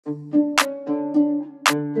You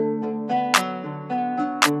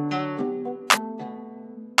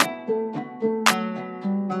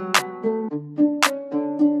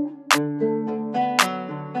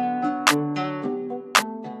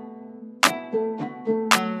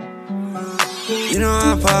know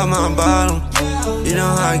I pop my bottle. You know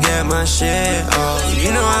how I get my shit off.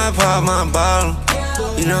 You know I pop my bottle.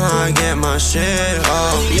 You know how I get my shit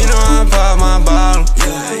off. You know I pop my bottle.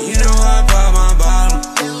 Yeah, you know I pop my bottle.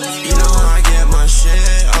 You know how I get my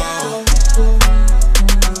shit off.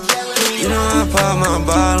 You know I pop my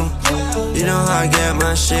bottle. You know how I get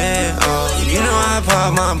my shit off. You know I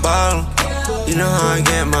pop my bottle. You know how I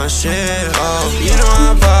get my shit off. You know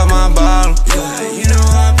I pop my bottle. Yeah, you know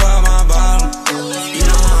I pop my bottle. You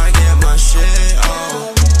know how I get my shit off.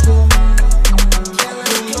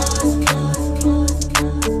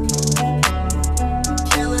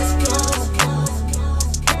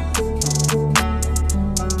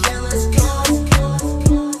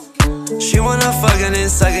 She wanna fuck and then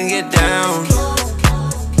suck and get down.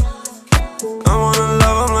 I wanna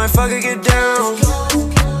love him like fuck and get down.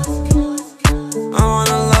 I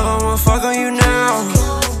wanna love, I wanna fuck on you now.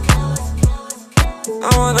 I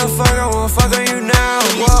wanna fuck on you now.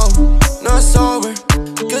 Whoa, not sober.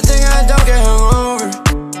 Good thing I don't get hungover.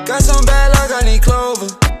 Got some bad luck, I need clover.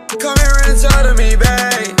 Come here and talk to me,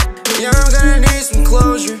 babe. Yeah, I'm gonna need some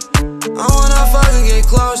closure. I wanna fuck and get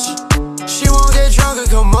closer. She won't get drunk and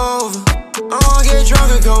come over. I wanna get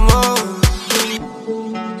drunk and come over.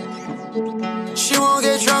 She won't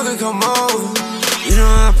get drunk and come over. You know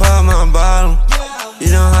I pop my bottle. You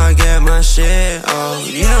know how I get my shit off.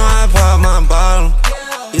 You know I pop my bottle.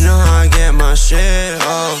 You know how I get my shit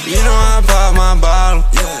off. You know I pop my bottle.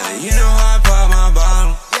 Yeah, you know how I pop my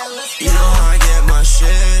bottle. You know how I get my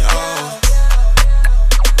shit off.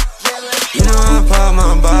 You know I pop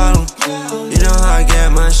my bottle. You know how I get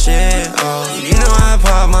my shit off. You know I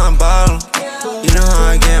pop my bottle. You know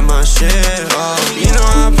how I get my shit off. You know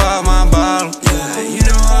I pop my